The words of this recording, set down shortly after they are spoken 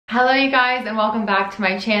Hello you guys, and welcome back to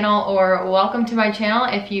my channel, or welcome to my channel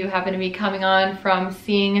if you happen to be coming on from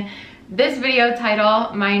seeing this video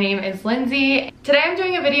title. My name is Lindsay. Today I'm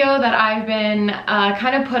doing a video that I've been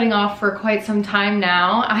kind of putting off for quite some time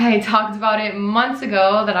now. I talked about it months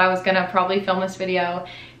ago that I was gonna probably film this video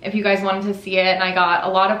if you guys wanted to see it, and I got a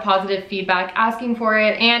lot of positive feedback asking for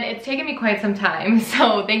it, and it's taken me quite some time.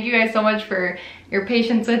 So thank you guys so much for your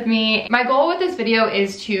patience with me. My goal with this video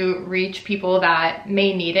is to reach people that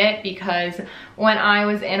may need it, because when I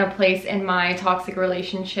was in a place in my toxic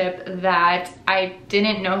relationship that I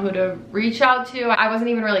didn't know who to reach out to, I wasn't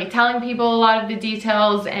even really telling people a lot of the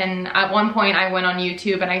details, and at one point I went on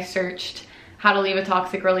YouTube and I searched how to leave a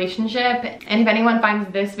toxic relationship. And if anyone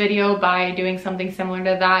finds this video by doing something similar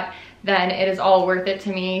to that, then it is all worth it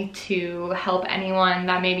to me to help anyone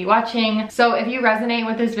that may be watching. So if you resonate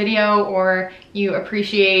with this video, or you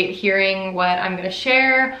appreciate hearing what I'm gonna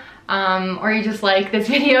share, or you just like this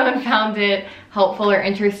video and found it helpful or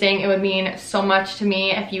interesting, it would mean so much to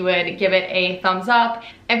me if you would give it a thumbs up.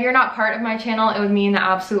 If you're not part of my channel, it would mean the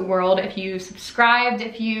absolute world if you subscribed.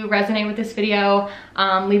 If you resonate with this video,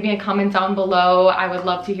 leave me a comment down below. I would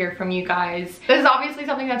love to hear from you guys. This is obviously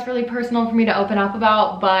something that's really personal for me to open up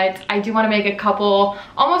about, but I do want to make a couple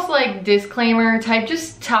almost like disclaimer type,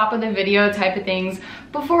 just top of the video type of things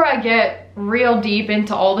before I get real deep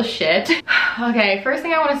into all the shit. Okay, first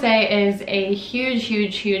thing I want to say is a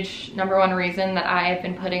huge number one reason that I've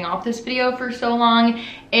been putting off this video for so long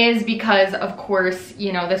is because, of course,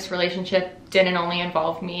 you know, this relationship didn't only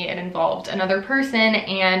involve me, it involved another person,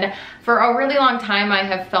 and for a really long time I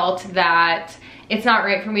have felt that it's not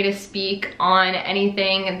right for me to speak on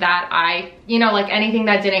anything that anything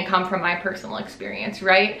that didn't come from my personal experience,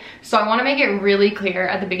 right? So I want to make it really clear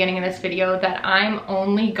at the beginning of this video that I'm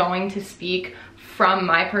only going to speak from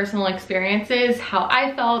my personal experiences, how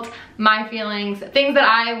I felt, my feelings, things that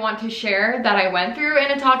I want to share that I went through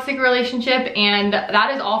in a toxic relationship, and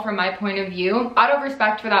that is all from my point of view. Out of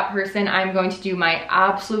respect for that person, I'm going to do my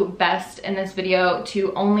absolute best in this video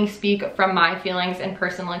to only speak from my feelings and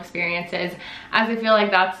personal experiences, as I feel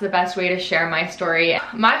like that's the best way to share my story.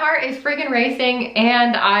 My heart is freaking racing,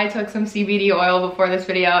 and I took some CBD oil before this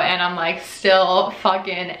video, and I'm like still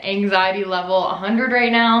fucking anxiety level 100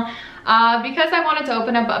 right now. Because I wanted to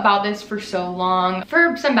open up about this for so long.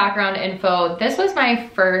 For some background info, this was my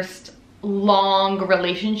first long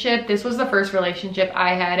relationship. This was the first relationship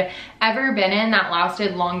I had ever been in that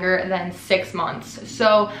lasted longer than 6 months.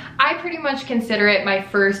 So I pretty much consider it my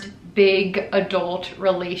first big adult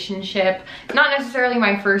relationship. Not necessarily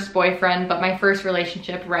my first boyfriend, but my first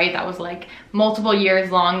relationship, right? That was like multiple years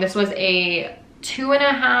long. This was a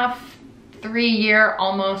 2.5, 3 year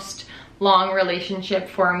almost long relationship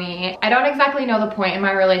for me. I don't exactly know the point in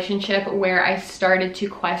my relationship where I started to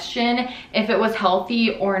question if it was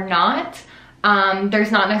healthy or not.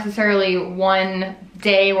 There's not necessarily one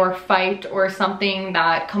day or fight or something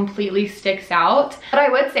that completely sticks out, but I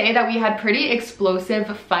would say that we had pretty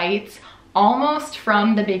explosive fights almost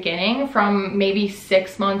from the beginning, from maybe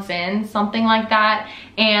 6 months in, something like that.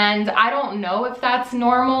 And I don't know if that's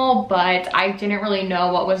normal, but I didn't really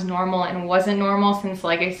know what was normal and wasn't normal, since,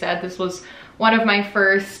 like I said, this was one of my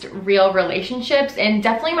first real relationships, and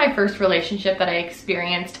definitely my first relationship that I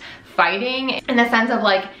experienced fighting in the sense of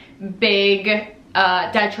like big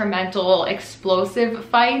detrimental explosive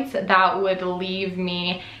fights that would leave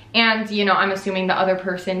me, and you know, I'm assuming the other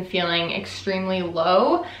person, feeling extremely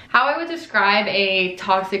low. How I would describe a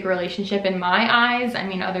toxic relationship in my eyes, I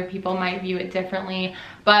mean, other people might view it differently,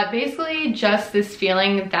 but basically just this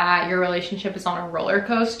feeling that your relationship is on a roller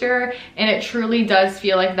coaster, and it truly does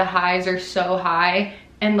feel like the highs are so high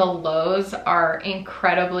and the lows are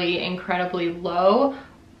incredibly low,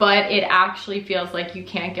 but it actually feels like you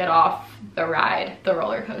can't get off the ride, the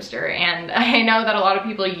roller coaster. And I know that a lot of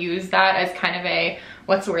people use that as kind of a,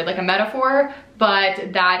 what's the word, like a metaphor,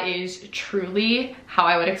 but that is truly how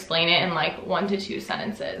I would explain it in like 1 to 2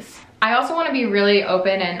 sentences. I also want to be really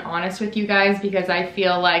open and honest with you guys, because I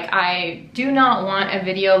feel like I do not want a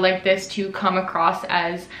video like this to come across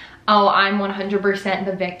as, oh, I'm 100%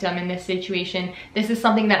 the victim in this situation. This is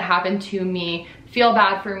something that happened to me. Feel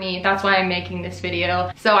bad for me. That's why I'm making this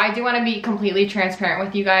video. So I do want to be completely transparent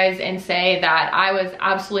with you guys and say that I was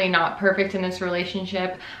absolutely not perfect in this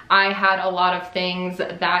relationship. I had a lot of things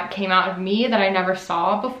that came out of me that I never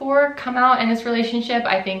saw before come out in this relationship.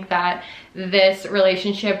 I think that this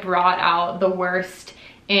relationship brought out the worst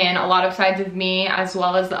in a lot of sides of me as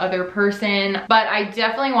well as the other person, but I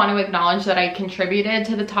definitely want to acknowledge that I contributed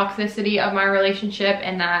to the toxicity of my relationship,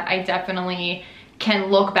 and that I definitely can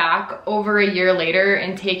look back over a year later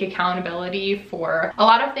and take accountability for a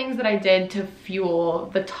lot of things that I did to fuel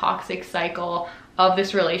the toxic cycle of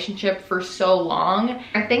this relationship for so long.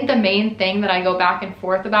 I think the main thing that I go back and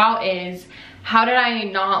forth about is, how did I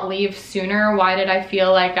not leave sooner? Why did I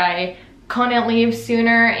feel like I couldn't leave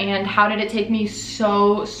sooner? And how did it take me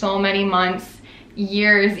so many months,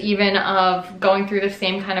 years even, of going through the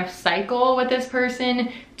same kind of cycle with this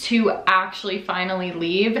person to actually finally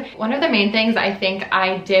leave? One of the main things I think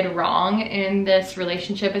I did wrong in this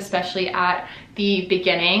relationship, especially at the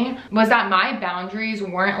beginning, was that my boundaries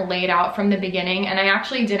weren't laid out from the beginning, and I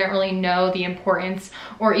actually didn't really know the importance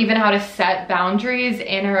or even how to set boundaries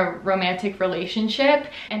in a romantic relationship.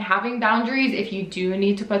 And having boundaries, if you do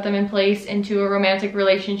need to put them in place into a romantic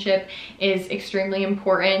relationship, is extremely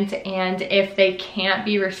important. And if they can't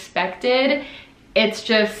be respected, it's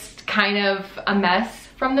just kind of a mess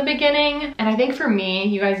from the beginning. And I think for me,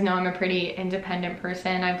 you guys know I'm a pretty independent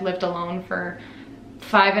person. I've lived alone for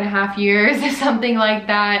 5.5 years, something like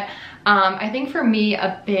that. I think for me,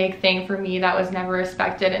 a big thing for me that was never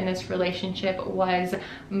respected in this relationship was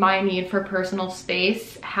my need for personal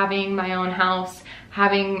space, having my own house,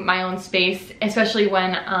 having my own space, especially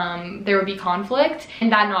when there would be conflict,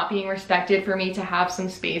 and that not being respected for me to have some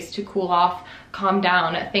space to cool off, calm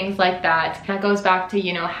down, things like that. That goes back to,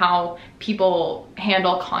 you know, how people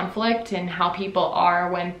handle conflict and how people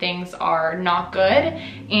are when things are not good,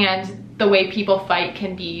 and the way people fight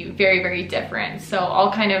can be very different. So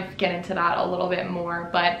I'll kind of get into that a little bit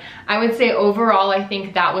more, but I would say overall, I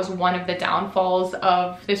think that was one of the downfalls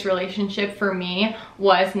of this relationship for me,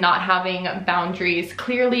 was not having boundaries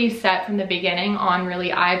clearly set from the beginning on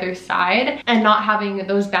really either side, and not having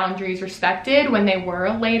those boundaries respected when they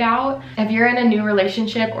were laid out. If you're in a new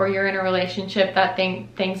relationship, or you're in a relationship that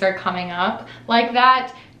things are coming up like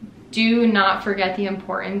that, do not forget the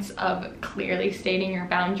importance of clearly stating your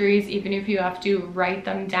boundaries, even if you have to write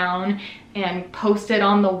them down and post it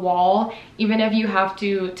on the wall. Even if you have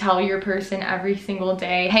to tell your person every single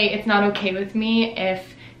day, hey, it's not okay with me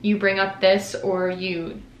if you bring up this or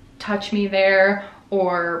you touch me there.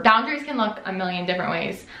 Or boundaries can look a million different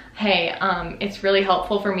ways. Hey, it's really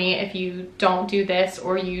helpful for me if you don't do this,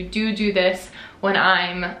 or you do this when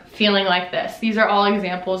I'm feeling like this. These are all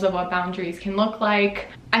examples of what boundaries can look like.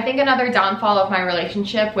 I think another downfall of my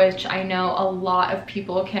relationship, which I know a lot of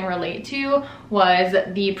people can relate to, was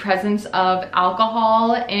the presence of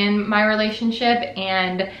alcohol in my relationship,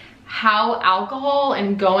 and how alcohol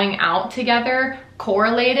and going out together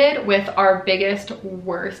correlated with our biggest,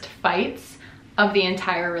 worst fights of the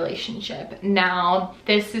entire relationship. Now,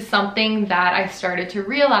 this is something that I started to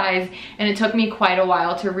realize, and it took me quite a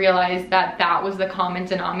while to realize that that was the common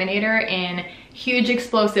denominator in huge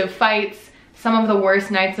explosive fights, some of the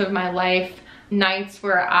worst nights of my life, nights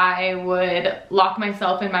where I would lock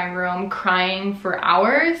myself in my room crying for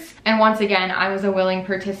hours. And once again, I was a willing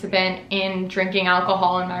participant in drinking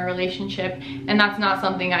alcohol in my relationship, and that's not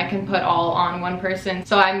something I can put all on one person.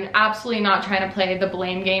 So I'm absolutely not trying to play the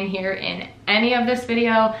blame game here in any of this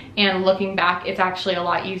video, and looking back, it's actually a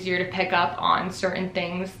lot easier to pick up on certain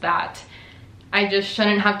things that I just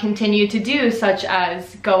shouldn't have continued to do, such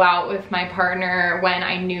as go out with my partner when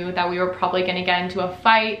I knew that we were probably gonna get into a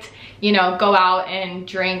fight, you know, go out and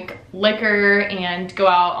drink liquor and go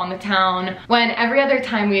out on the town, when every other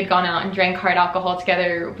time we had gone out and drank hard alcohol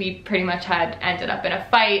together, we pretty much had ended up in a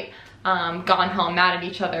fight, gone home mad at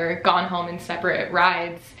each other, gone home in separate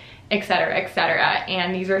rides, etc, etc.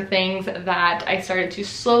 And these are things that I started to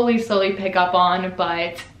slowly pick up on,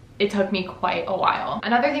 but it took me quite a while.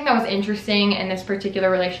 Another thing that was interesting in this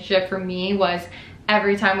particular relationship for me was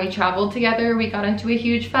every time we traveled together, we got into a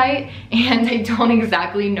huge fight, and I don't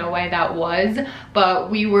exactly know why that was,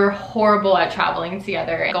 but we were horrible at traveling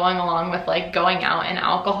together. Going along with like going out and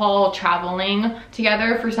alcohol, traveling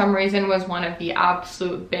together for some reason was one of the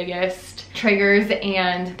absolute biggest triggers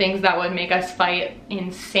and things that would make us fight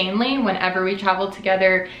insanely whenever we traveled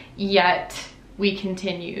together, yet we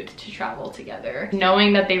continued to travel together,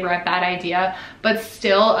 knowing that they were a bad idea, but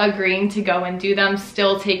still agreeing to go and do them,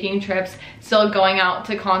 still taking trips, still going out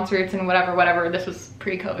to concerts and whatever. This was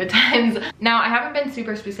pre-COVID times. Now, I haven't been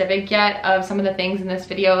super specific yet of some of the things in this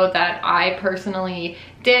video that I personally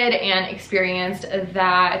did and experienced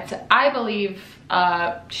that I believe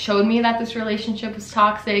showed me that this relationship was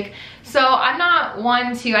toxic. So I'm not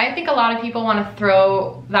one to, I think a lot of people want to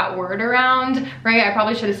throw that word around, right? I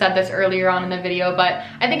probably should have said this earlier on in the video, but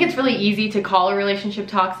I think it's really easy to call a relationship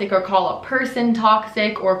toxic, or call a person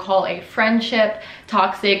toxic, or call a friendship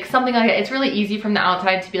toxic, something like that. It's really easy from the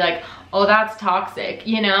outside to be like, oh, that's toxic,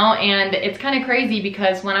 you know? And it's kind of crazy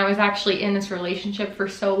because when I was actually in this relationship for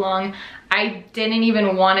so long, I didn't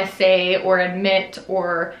even want to say or admit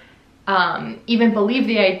or even believe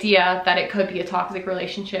the idea that it could be a toxic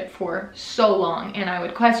relationship for so long. And I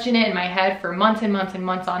would question it in my head for months and months and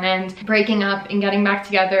months on end, breaking up and getting back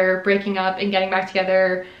together, breaking up and getting back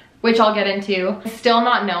together, which I'll get into, still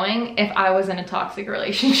not knowing if I was in a toxic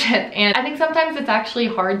relationship. And I think sometimes it's actually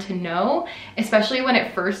hard to know, especially when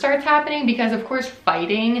it first starts happening, because of course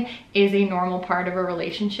fighting is a normal part of a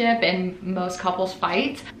relationship and most couples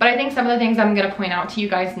fight. But I think some of the things I'm gonna point out to you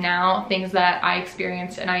guys now, things that I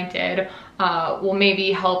experienced and I did, will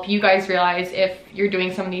maybe help you guys realize if you're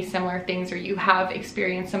doing some of these similar things or you have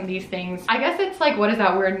experienced some of these things. I guess it's like, what does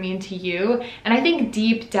that word mean to you? And I think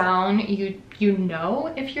deep down, you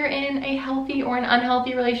know if you're in a healthy or an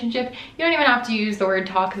unhealthy relationship. You don't even have to use the word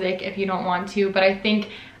toxic if you don't want to, but I think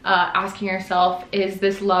asking yourself, is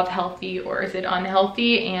this love healthy or is it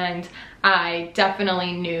unhealthy? And I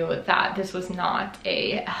definitely knew that this was not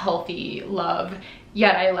a healthy love,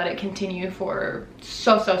 yet I let it continue for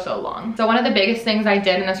so long. So one of the biggest things I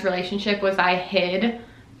did in this relationship was I hid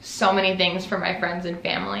so many things from my friends and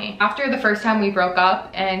family. After the first time we broke up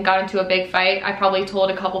and got into a big fight, I probably told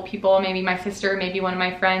a couple people, maybe my sister, maybe one of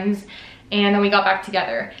my friends, and then we got back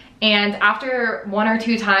together. And after 1 or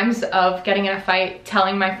 2 times of getting in a fight,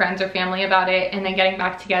 telling my friends or family about it, and then getting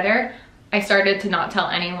back together, I started to not tell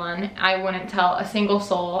anyone. I wouldn't tell a single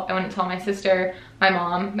soul. I wouldn't tell my sister, my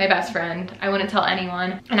mom, my best friend. I wouldn't tell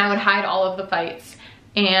anyone. And I would hide all of the fights.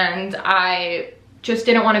 And I just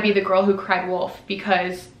didn't want to be the girl who cried wolf,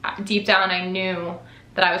 because deep down I knew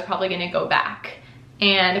that I was probably going to go back.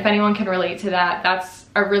 And if anyone can relate to that, that's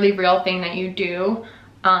a really real thing that you do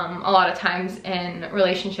a lot of times in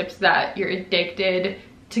relationships, that you're addicted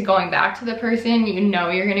to going back to the person. You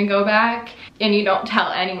know you're going to go back and you don't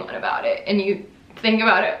tell anyone about it, and you think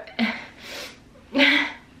about it.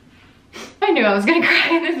 I knew I was gonna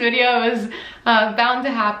cry in this video. It was bound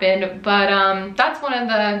to happen, but that's one of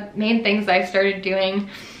the main things I started doing.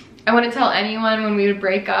 I wouldn't tell anyone when we would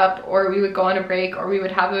break up, or we would go on a break, or we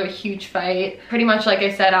would have a huge fight. Pretty much like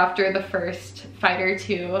I said, after the first fight or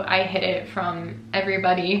 2, I hid it from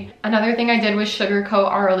everybody. Another thing I did was sugarcoat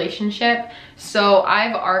our relationship. So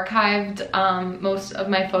I've archived most of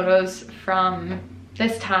my photos from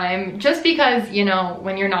this time, just because, you know,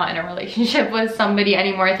 when you're not in a relationship with somebody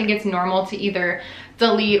anymore, I think it's normal to either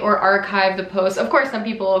delete or archive the posts. Of course, some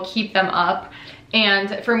people keep them up,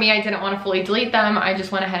 and for me, I didn't want to fully delete them. I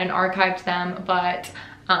just went ahead and archived them, but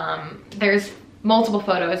there's multiple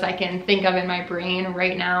photos I can think of in my brain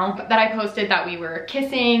right now that I posted that we were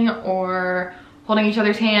kissing or holding each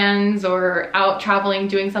other's hands or out traveling,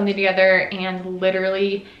 doing something together, and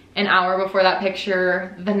literally an hour before that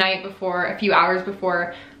picture, the night before, a few hours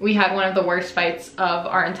before, we had one of the worst fights of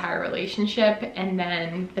our entire relationship. And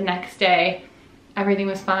then the next day, everything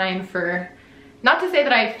was fine. For, not to say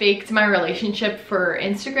that I faked my relationship for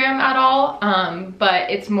Instagram at all,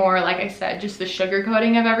 but it's more, like I said, just the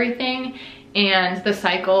sugarcoating of everything and the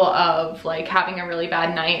cycle of like having a really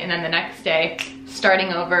bad night and then the next day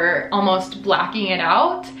starting over, almost blacking it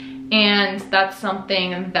out. And that's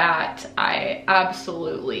something that I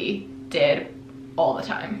absolutely did all the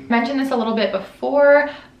time. I mentioned this a little bit before,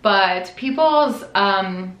 but people's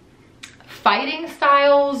fighting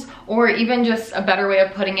styles, or even just a better way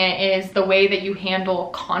of putting it is the way that you handle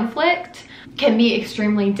conflict, can be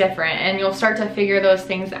extremely different. And you'll start to figure those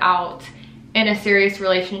things out in a serious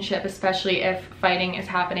relationship, especially if fighting is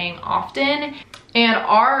happening often. And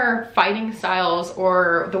our fighting styles,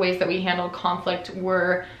 or the ways that we handled conflict,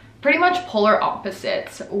 were pretty much polar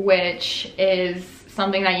opposites, which is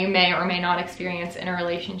something that you may or may not experience in a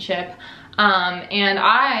relationship. And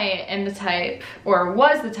I am the type, or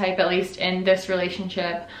was the type at least in this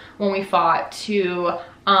relationship when we fought, to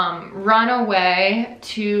run away,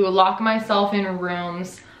 to lock myself in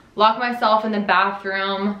rooms, lock myself in the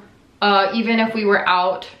bathroom, even if we were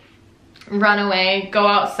out, run away, go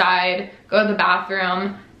outside, go to the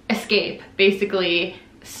bathroom, escape, basically.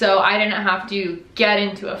 So I didn't have to get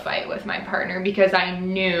into a fight with my partner, because I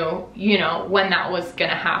knew, you know, when that was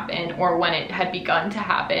gonna happen or when it had begun to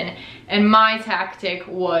happen. And my tactic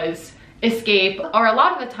was escape, or a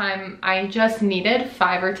lot of the time I just needed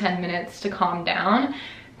 5 or 10 minutes to calm down,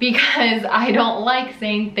 because I don't like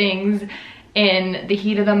saying things in the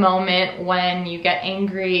heat of the moment when you get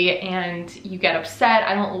angry and you get upset.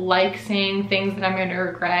 I don't like saying things that I'm going to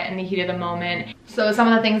regret in the heat of the moment. So some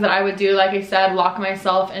of the things that I would do, like I said, lock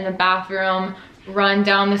myself in the bathroom, run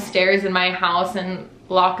down the stairs in my house and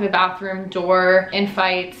lock the bathroom door in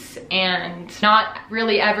fights, and not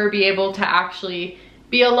really ever be able to actually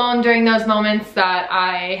be alone during those moments that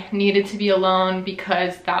I needed to be alone,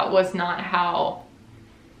 because that was not how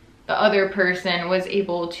the other person was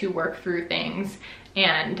able to work through things,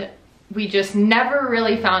 and we just never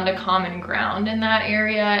really found a common ground in that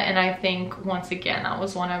area. And I think once again, that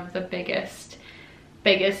was one of the biggest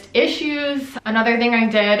issues. Another thing I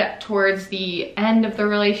did towards the end of the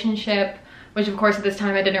relationship, which of course at this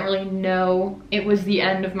time I didn't really know it was the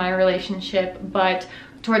end of my relationship, but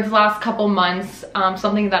towards the last couple months,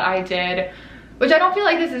 something that I did, which I don't feel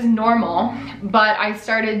like this is normal, but I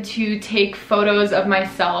started to take photos of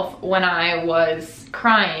myself when I was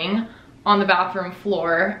crying on the bathroom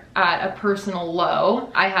floor at a personal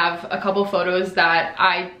low. I have a couple photos that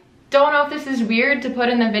I don't know if this is weird to put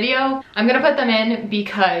in the video. I'm gonna put them in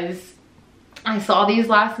because I saw these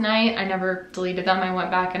last night. I never deleted them. I went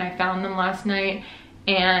back and I found them last night,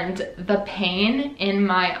 and the pain in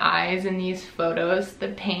my eyes in these photos, the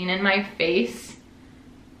pain in my face,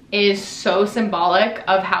 is so symbolic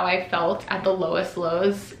of how I felt at the lowest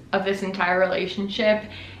lows of this entire relationship.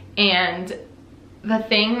 And the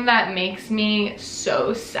thing that makes me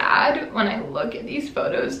so sad when I look at these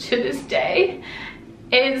photos to this day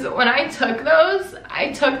is when I took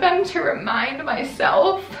them to remind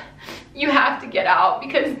myself, you have to get out,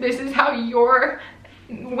 because this is how you're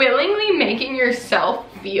willingly making yourself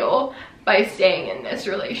feel by staying in this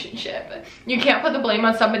relationship. You can't put the blame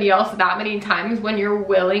on somebody else that many times when you're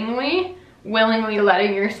willingly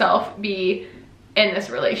letting yourself be in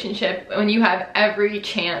this relationship, when you have every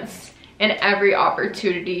chance and every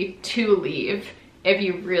opportunity to leave if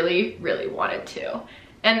you really wanted to.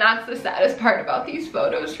 And that's the saddest part about these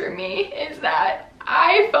photos for me, is that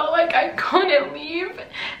I felt like I couldn't leave,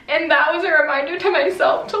 and that was a reminder to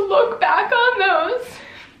myself to look back on those.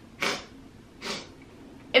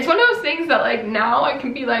 It's one of those things that like now I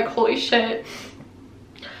can be like, holy shit,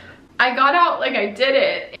 I got out, like I did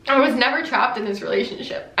it. I was never trapped in this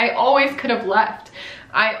relationship. I always could have left.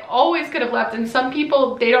 And some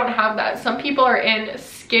people, they don't have that. Some people are in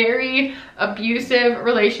scary, abusive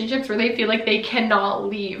relationships where they feel like they cannot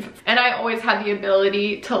leave. And I always had the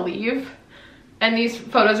ability to leave. And these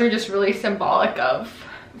photos are just really symbolic of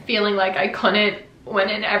feeling like I couldn't, when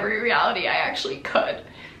in every reality I actually could.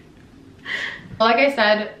 Like I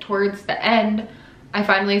said, towards the end, I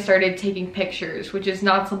finally started taking pictures, which is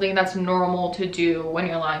not something that's normal to do when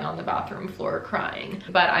you're lying on the bathroom floor crying.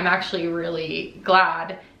 But I'm actually really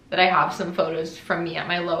glad that I have some photos from me at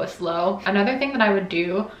my lowest low. Another thing that I would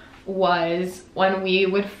do was when we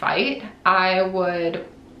would fight, I would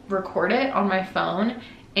record it on my phone,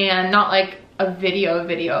 and not like a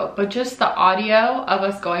video, but just the audio of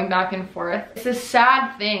us going back and forth. It's a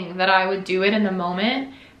sad thing that I would do it in the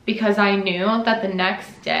moment, because I knew that the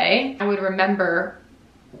next day I would remember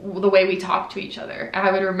the way we talked to each other.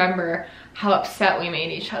 I would remember how upset we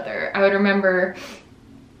made each other. I would remember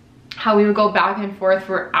how we would go back and forth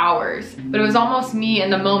for hours. But it was almost me in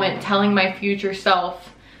the moment telling my future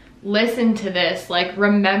self, listen to this, like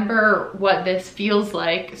remember what this feels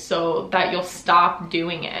like so that you'll stop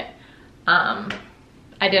doing it.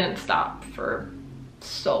 I didn't stop for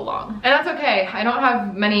so long, and that's okay. I don't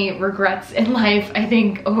have many regrets in life. I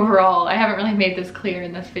think overall, I haven't really made this clear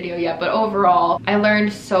in this video yet, but overall I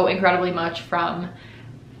learned so incredibly much from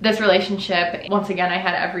this relationship. Once again, I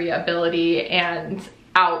had every ability and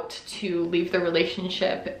out to leave the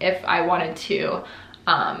relationship if I wanted to,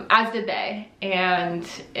 as did they. And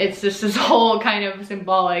it's just this whole kind of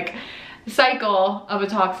symbolic cycle of a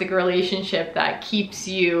toxic relationship that keeps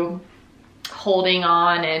you holding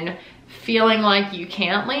on and feeling like you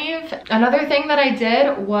can't leave. Another thing that I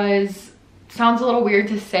did was, sounds a little weird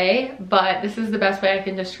to say, but this is the best way I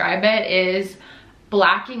can describe it, is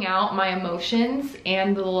blacking out my emotions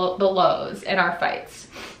and the lows in our fights.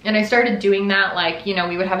 And I started doing that, like, you know,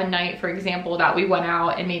 we would have a night, for example, that we went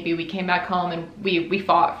out and maybe we came back home and we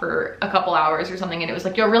fought for a couple hours or something, and it was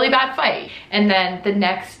like, yo, really bad fight. And then the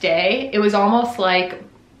next day, it was almost like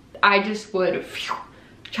I just would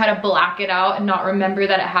try to black it out and not remember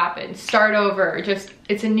that it happened. Start over, just,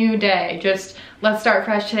 it's a new day. Just, let's start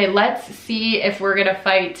fresh today. Let's see if we're gonna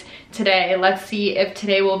fight today. Let's see if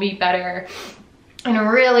today will be better. And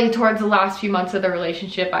really towards the last few months of the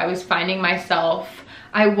relationship, I was finding myself,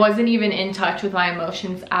 I wasn't even in touch with my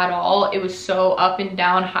emotions at all. It was so up and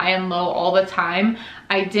down, high and low all the time.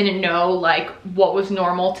 I didn't know like what was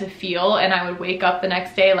normal to feel, and I would wake up the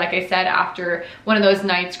next day, like I said, after one of those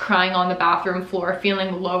nights crying on the bathroom floor,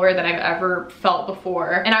 feeling lower than I've ever felt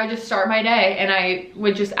before. And I would just start my day and I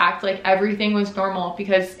would just act like everything was normal,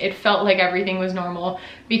 because it felt like everything was normal,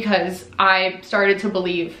 because I started to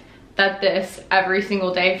believe that this every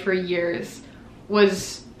single day for years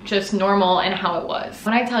was just normal and how it was.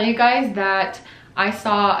 When I tell you guys that I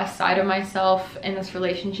saw a side of myself in this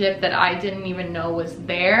relationship that I didn't even know was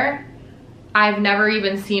there. I've never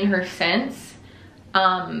even seen her since.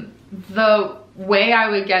 The way I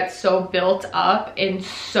would get so built up and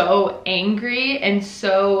so angry and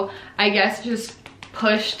so, I guess, just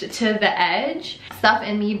pushed to the edge, stuff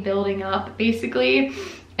in me building up basically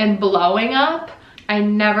and blowing up. I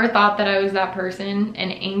never thought that I was that person,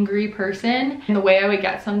 an angry person. And the way I would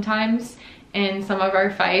get sometimes in some of our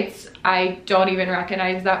fights, I don't even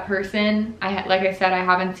recognize that person. Like I said, I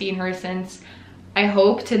haven't seen her since. I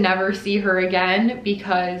hope to never see her again,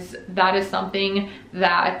 because that is something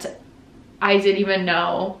that I didn't even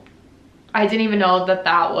know that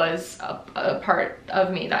that was a part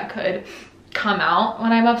of me that could come out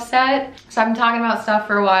when I'm upset. So I've been talking about stuff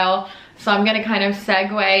for a while, so I'm gonna kind of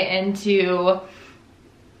segue into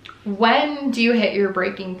when do you hit your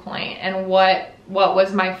breaking point, and what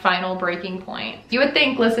was my final breaking point. You would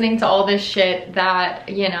think, listening to all this shit, that,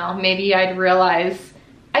 you know, maybe I'd realize,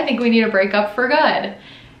 I think we need to break up for good.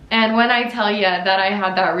 And when I tell you that I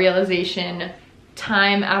had that realization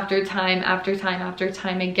time after time after time after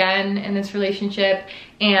time again in this relationship,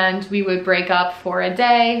 and we would break up for a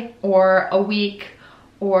day or a week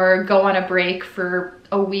or go on a break for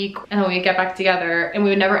a week, and then we'd get back together, and we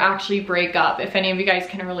would never actually break up. If any of you guys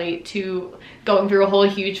can relate to going through a whole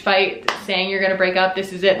huge fight, saying you're gonna break up,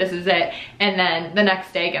 this is it, and then the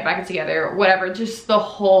next day get back together, whatever, just the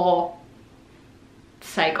whole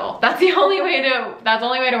cycle. That's the only way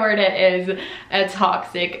to word it, is a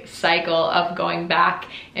toxic cycle of going back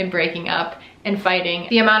and breaking up and fighting.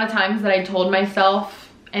 The amount of times that I told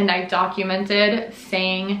myself, and I documented,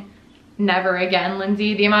 saying never again,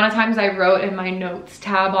 Lindsay, the amount of times I wrote in my notes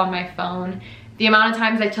tab on my phone, the amount of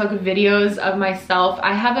times I took videos of myself.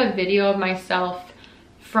 I have a video of myself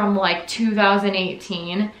from like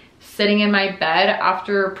 2018 sitting in my bed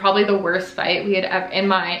after probably the worst fight we had, in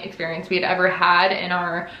my experience, we had ever had in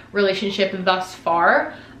our relationship thus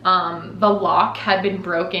far. The lock had been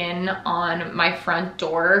broken on my front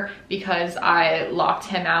door because I locked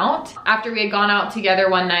him out. After we had gone out together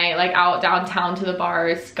one night, like out downtown to the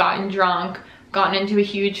bars, gotten drunk, gotten into a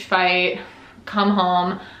huge fight, come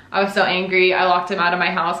home. I was so angry, I locked him out of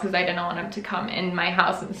my house because I didn't want him to come in my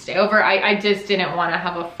house and stay over. I just didn't want to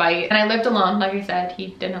have a fight. And I lived alone, like I said, he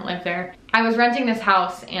didn't live there. I was renting this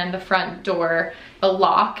house, and the front door, the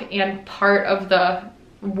lock and part of the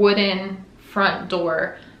wooden front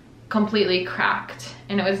door completely cracked,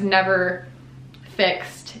 and it was never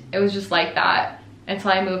fixed. It was just like that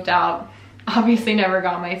until I moved out. Obviously never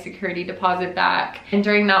got my security deposit back. And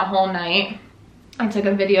during that whole night, I took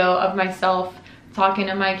a video of myself talking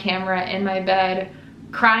to my camera in my bed,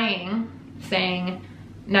 crying, saying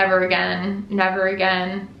never again, never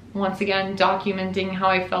again. Once again, documenting how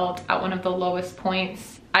I felt at one of the lowest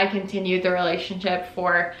points. I continued the relationship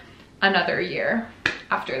for another year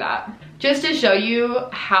after that. Just to show you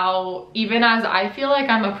how, even as I feel like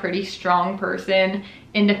I'm a pretty strong person,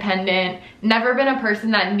 independent, never been a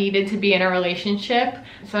person that needed to be in a relationship.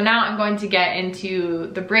 So now I'm going to get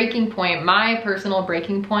into the breaking point, my personal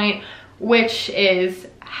breaking point, which is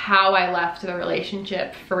how I left the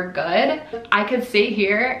relationship for good. I could sit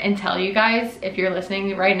here and tell you guys, if you're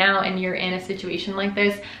listening right now and you're in a situation like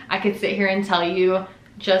this, I could sit here and tell you,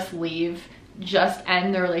 just leave, just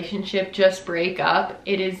end the relationship, just break up.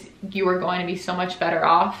 You are going to be so much better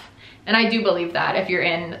off. And I do believe that if you're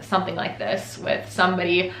in something like this with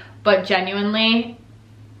somebody, but genuinely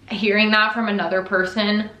hearing that from another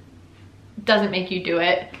person doesn't make you do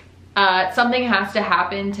it. Something has to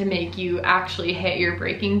happen to make you actually hit your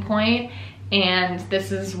breaking point, and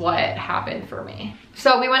this is what happened for me.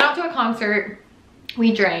 So we went out to a concert,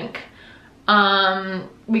 we drank,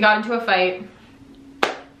 we got into a fight,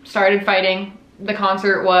 started fighting. The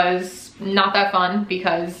concert was not that fun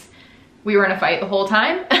because we were in a fight the whole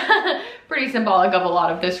time. Pretty symbolic of a lot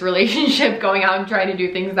of this relationship, going out and trying to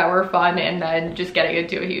do things that were fun and then just getting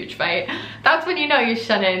into a huge fight. That's when you know you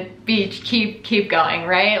shouldn't keep going,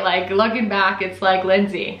 right? Like, looking back, it's like,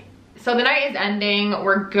 Lindsay. So the night is ending,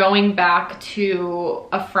 we're going back to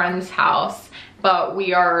a friend's house, but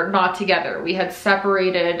we are not together. We had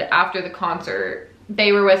separated after the concert.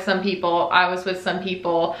 They were with some people, I was with some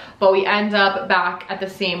people, but we end up back at the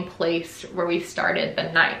same place where we started the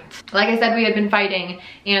night. Like I said, we had been fighting,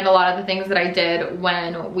 and a lot of the things that I did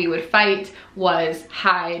when we would fight was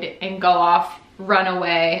hide and go off, run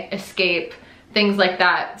away, escape, things like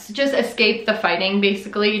that. So just escape the fighting,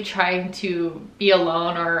 basically, trying to be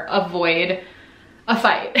alone or avoid a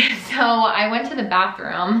fight. So I went to the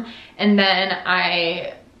bathroom, and then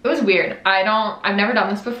I It was weird. I've never done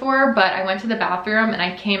this before, but I went to the bathroom and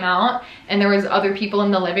I came out and there was other people in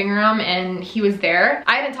the living room and he was there.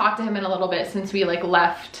 I hadn't talked to him in a little bit since we like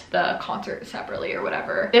left the concert separately or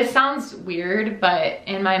whatever. This sounds weird, but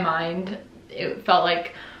in my mind, it felt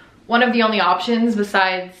like one of the only options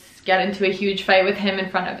besides get into a huge fight with him in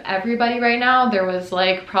front of everybody right now. There was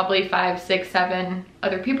like probably 5, 6, 7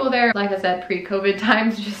 other people there. Like I said, pre-COVID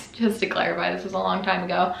times, just to clarify, this was a long time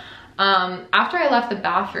ago. After I left the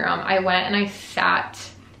bathroom, I went and I sat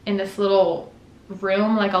in this little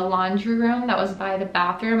room, like a laundry room that was by the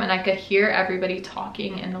bathroom, and I could hear everybody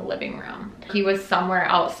talking in the living room. He was somewhere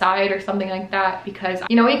outside or something like that, because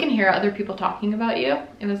you know, you can hear other people talking about you.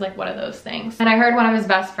 It was like one of those things. And I heard one of his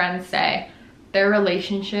best friends say, their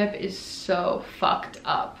relationship is so fucked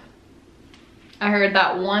up. I heard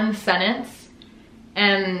that one sentence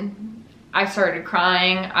and I started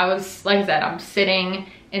crying. I was, like I said, I'm sitting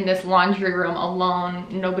in this laundry room alone.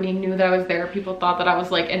 Nobody knew that I was there. People thought that I was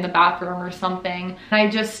like in the bathroom or something. And I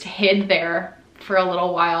just hid there for a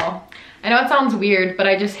little while. I know it sounds weird, but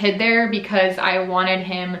I just hid there because I wanted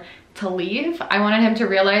him to leave. I wanted him to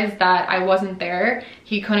realize that I wasn't there.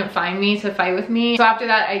 He couldn't find me to fight with me. So after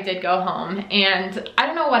that, I did go home, and I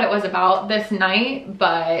don't know what it was about this night,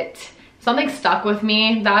 but something stuck with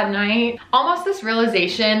me that night. Almost this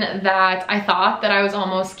realization that I thought that I was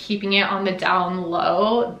almost keeping it on the down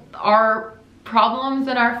low, our problems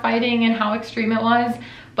and our fighting and how extreme it was,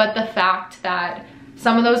 but the fact that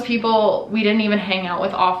some of those people we didn't even hang out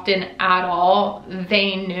with often at all,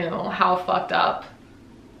 they knew how fucked up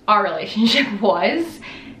our relationship was.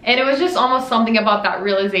 And it was just almost something about that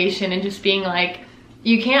realization and just being like,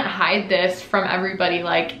 you can't hide this from everybody.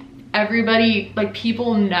 Like everybody, like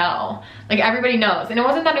people know, like everybody knows. And it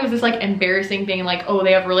wasn't that it was this like embarrassing thing, like, oh,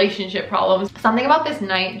 they have relationship problems. Something about this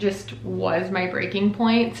night just was my breaking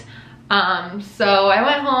point. So I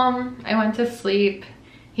went home, I went to sleep.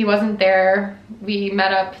 He wasn't there. We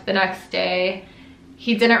met up the next day.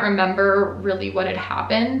 He didn't remember really what had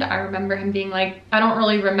happened. I remember him being like, I don't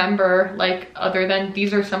really remember, like, other than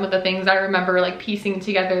these are some of the things I remember, like piecing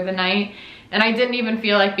together the night. And I didn't even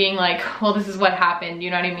feel like being like, well, this is what happened, you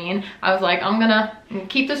know what I mean? I was like, I'm gonna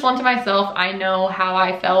keep this one to myself. I know how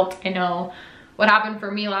I felt. I know what happened for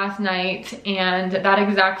me last night. And that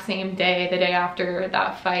exact same day, the day after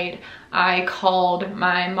that fight, I called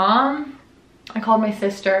my mom, I called my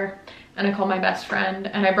sister, and I called my best friend,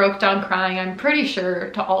 and I broke down crying, I'm pretty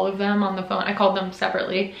sure, to all of them on the phone. I called them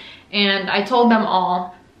separately, and I told them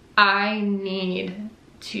all, I need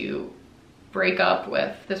to break up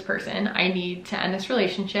with this person. I need to end this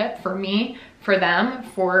relationship for me, for them,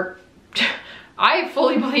 for... I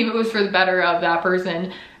fully believe it was for the better of that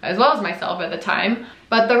person as well as myself at the time.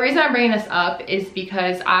 But the reason I'm bringing this up is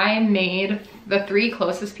because I made the 3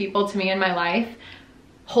 closest people to me in my life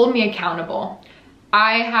hold me accountable.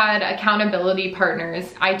 I had accountability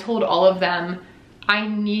partners. I told all of them, I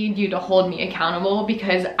need you to hold me accountable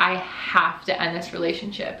because I have to end this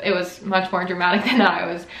relationship. It was much more dramatic than that.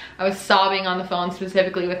 I was sobbing on the phone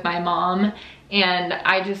specifically with my mom, and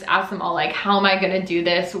I just asked them all, like, how am I gonna do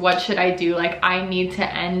this? What should I do? Like, I need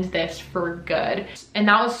to end this for good. And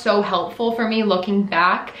that was so helpful for me looking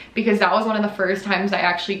back, because that was one of the first times I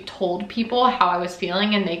actually told people how I was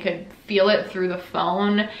feeling and they could feel it through the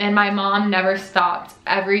phone. And my mom never stopped.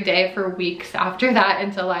 Every day for weeks after that,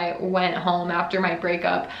 until I went home after my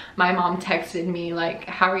breakup, my mom texted me like,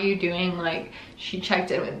 how are you doing? Like, she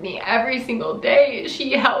checked in with me every single day.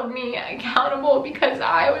 She held me accountable because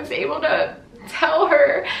I was able to tell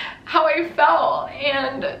her how I felt.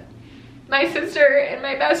 And my sister and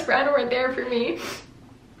my best friend were there for me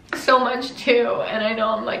so much too. And I know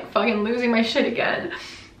I'm like fucking losing my shit again,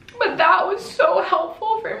 but that was so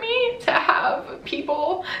helpful for me to have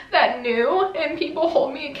people that knew and people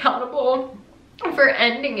hold me accountable for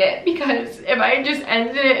ending it. Because if I just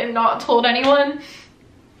ended it and not told anyone,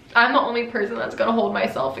 I'm the only person that's gonna hold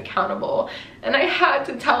myself accountable. And I had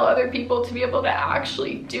to tell other people to be able to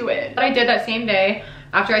actually do it. What I did that same day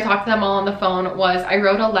after I talked to them all on the phone was I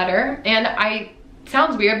wrote a letter, and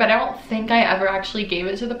sounds weird, but I don't think I ever actually gave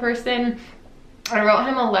it to the person. I wrote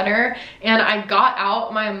him a letter and I got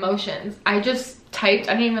out my emotions. I just typed,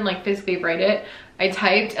 I didn't even like physically write it. I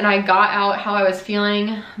typed and I got out how I was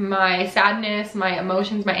feeling, my sadness, my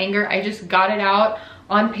emotions, my anger. I just got it out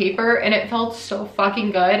on paper, and it felt so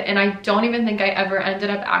fucking good. And I don't even think I ever ended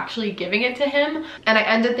up actually giving it to him. And I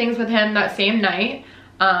ended things with him that same night.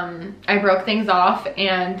 I broke things off,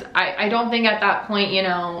 and I don't think at that point, you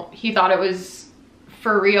know, he thought it was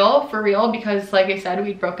for real, because like I said,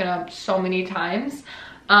 we'd broken up so many times.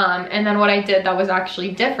 And then what I did that was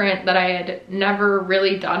actually different, that I had never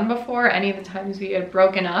really done before any of the times we had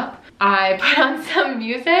broken up, I put on some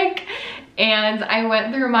music and I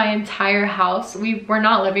went through my entire house. We were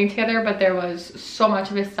not living together, but there was so much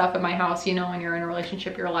of his stuff in my house. You know, when you're in a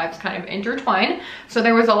relationship, your lives kind of intertwine. So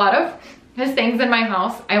there was a lot of his things in my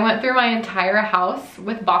house. I went through my entire house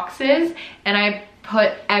with boxes and I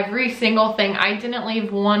put every single thing. I didn't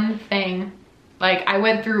leave one thing. Like, I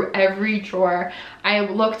went through every drawer. I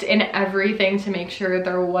looked in everything to make sure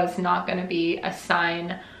there was not going to be a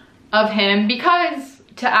sign of him, because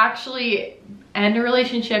to actually end a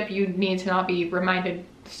relationship, you need to not be reminded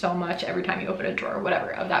so much every time you open a drawer,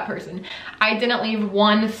 whatever, of that person. I didn't leave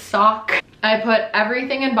one sock. I put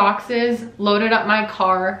everything in boxes, loaded up my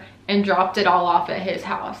car, and dropped it all off at his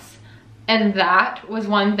house. And that was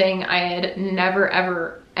one thing I had never,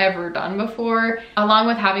 ever done before. Along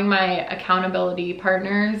with having my accountability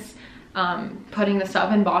partners, putting the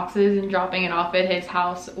stuff in boxes and dropping it off at his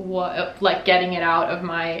house, like getting it out of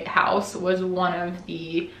my house, was one of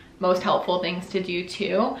the most helpful things to do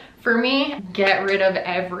too. For me, get rid of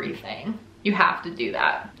everything. You have to do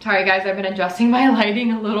that. Sorry guys, I've been adjusting my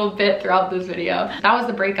lighting a little bit throughout this video. That was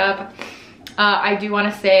the breakup. I do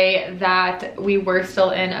want to say that we were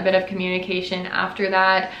still in a bit of communication after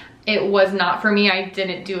that. It was not for me. I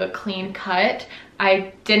didn't do a clean cut.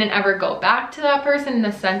 I didn't ever go back to that person in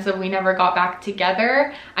the sense of we never got back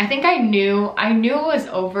together. I think I knew it was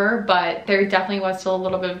over, but there definitely was still a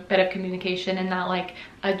little bit of communication in that like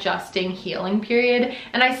adjusting, healing period.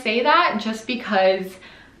 And I say that just because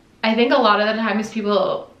I think a lot of the times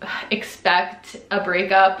people expect a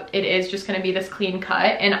breakup, it is just going to be this clean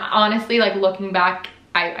cut. And honestly, like looking back,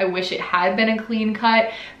 I wish it had been a clean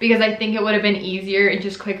cut, because I think it would have been easier and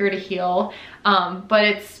just quicker to heal. But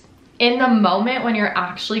it's in the moment when you're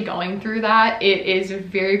actually going through that, it is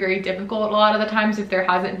very, very difficult a lot of the times if there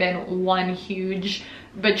hasn't been one huge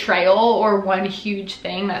betrayal or one huge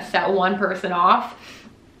thing that set one person off.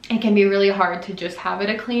 It can be really hard to just have it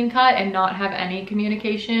a clean cut and not have any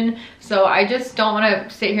communication. So I just don't want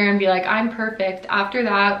to sit here and be like, I'm perfect. After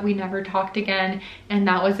that, we never talked again and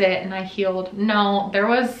that was it and I healed. No, there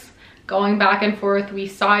was going back and forth. We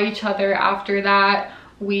saw each other after that.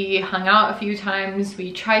 We hung out a few times.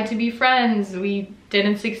 We tried to be friends. We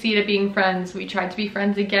didn't succeed at being friends. We tried to be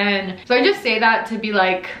friends again. So I just say that to be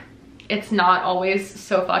like, it's not always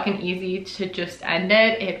so fucking easy to just end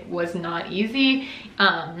it. It was not easy.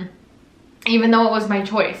 Even though it was my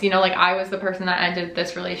choice, you know, like I was the person that ended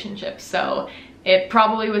this relationship. So it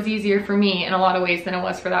probably was easier for me in a lot of ways than it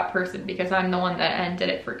was for that person, because I'm the one that ended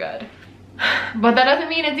it for good. But that doesn't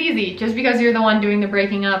mean it's easy. Just because you're the one doing the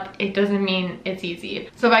breaking up, it doesn't mean it's easy.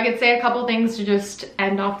 So if I could say a couple things to just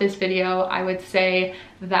end off this video, I would say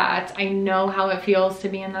that I know how it feels to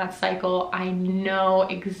be in that cycle. I know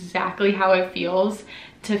exactly how it feels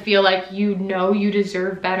to feel like you know you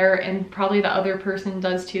deserve better, and probably the other person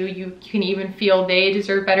does too. You can even feel they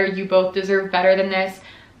deserve better. You both deserve better than this,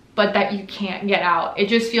 but that you can't get out. It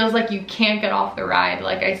just feels like you can't get off the ride,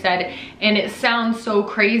 like I said. And it sounds so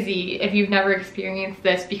crazy if you've never experienced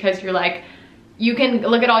this, because you're like, you can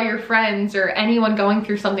look at all your friends or anyone going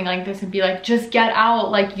through something like this and be like, just get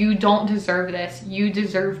out. Like, you don't deserve this. You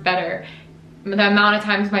deserve better. The amount of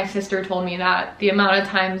times my sister told me that, the amount of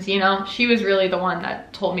times, you know, she was really the one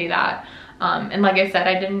that told me that. And like I said,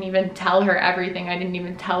 I didn't even tell her everything. I didn't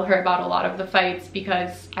even tell her about a lot of the fights,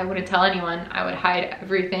 because I wouldn't tell anyone. I would hide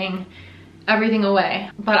everything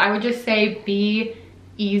away. But I would just say, be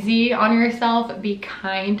easy on yourself, be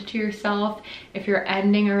kind to yourself. If you're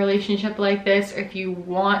ending a relationship like this, or if you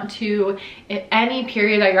want to, at any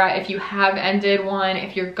period that you're at, if you have ended one,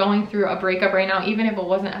 if you're going through a breakup right now, even if it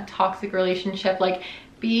wasn't a toxic relationship, like,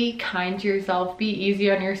 be kind to yourself, be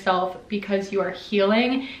easy on yourself, because you are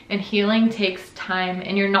healing, and healing takes time,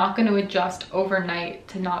 and you're not going to adjust overnight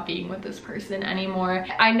to not being with this person anymore.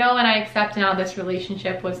 I know, and I accept now, this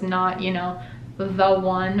relationship was not, you know, the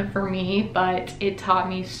one for me, but it taught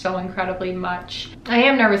me so incredibly much. I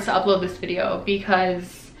am nervous to upload this video,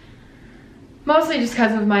 because mostly just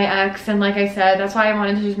because of my ex, and like I said, that's why I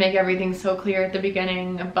wanted to just make everything so clear at the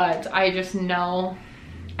beginning. But I just know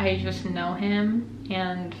him,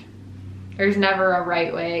 and there's never a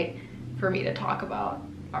right way for me to talk about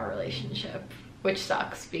our relationship, which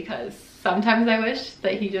sucks, because sometimes I wish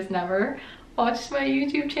that he just never watched my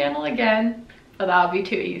YouTube channel again, but that would be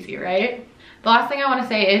too easy, right? The last thing I want to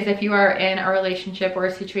say is, if you are in a relationship or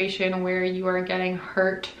a situation where you are getting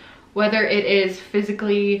hurt, whether it is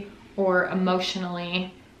physically or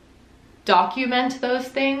emotionally, document those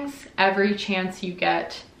things every chance you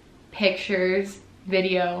get. Pictures,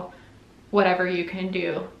 video, whatever you can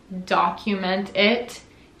do, document it.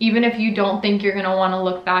 even if you don't think you're gonna wanna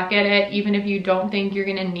look back at it, even if you don't think you're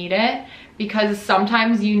gonna need it, because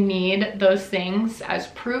sometimes you need those things as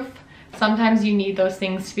proof. Sometimes you need those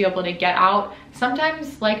things to be able to get out.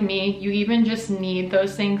 Sometimes, like me, you even just need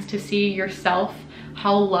those things to see yourself,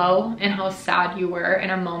 how low and how sad you were in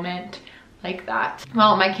a moment like that.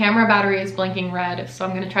 Well, my camera battery is blinking red, so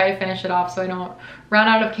I'm gonna try to finish it off so I don't run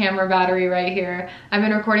out of camera battery right here. I've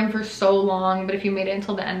been recording for so long, but if you made it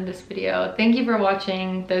until the end of this video, thank you for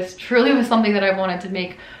watching. This truly was something that I wanted to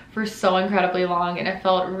make for so incredibly long, and it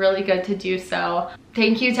felt really good to do so.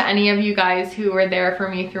 Thank you to any of you guys who were there for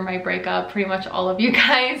me through my breakup. Pretty much all of you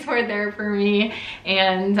guys were there for me,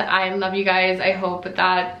 and I love you guys. I hope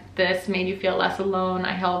that this made you feel less alone.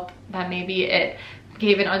 I hope that maybe it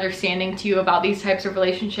gave an understanding to you about these types of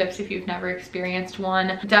relationships if you've never experienced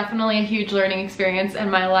one. Definitely a huge learning experience in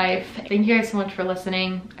my life. Thank you guys so much for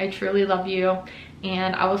listening. I truly love you,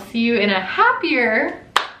 and I will see you in a happier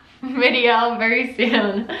video very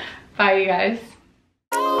soon. Bye, you guys.